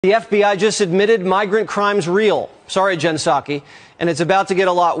The FBI just admitted migrant crime's real. Sorry, Jen Psaki, and it's about to get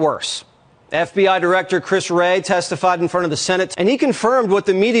a lot worse. FBI Director Chris Wray testified in front of the Senate, and he confirmed what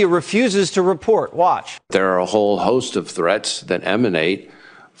the media refuses to report. Watch. There are a whole host of threats that emanate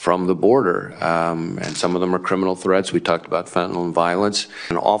from the border, and some of them are criminal threats. We talked about fentanyl and violence.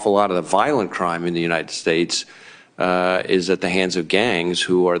 An awful lot of the violent crime in the United States is at the hands of gangs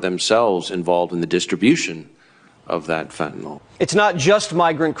who are themselves involved in the distribution of that fentanyl. It's not just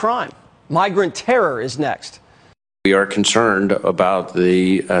migrant crime. Migrant terror is next. We are concerned about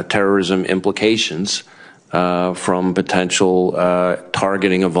the terrorism implications from potential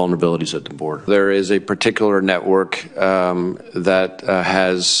targeting of vulnerabilities at the border. There is a particular network that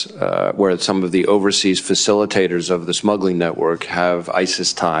has where some of the overseas facilitators of the smuggling network have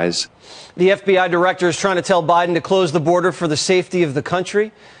ISIS ties. The FBI director is trying to tell Biden to close the border for the safety of the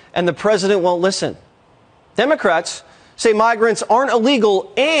country, and the president won't listen. Democrats say migrants aren't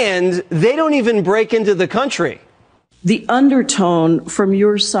illegal and they don't even break into the country. The undertone from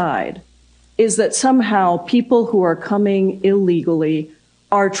your side is that somehow people who are coming illegally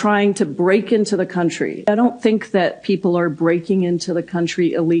are trying to break into the country. I don't think that people are breaking into the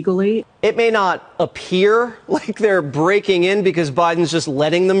country illegally. It may not appear like they're breaking in because Biden's just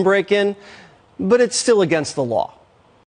letting them break in, but it's still against the law.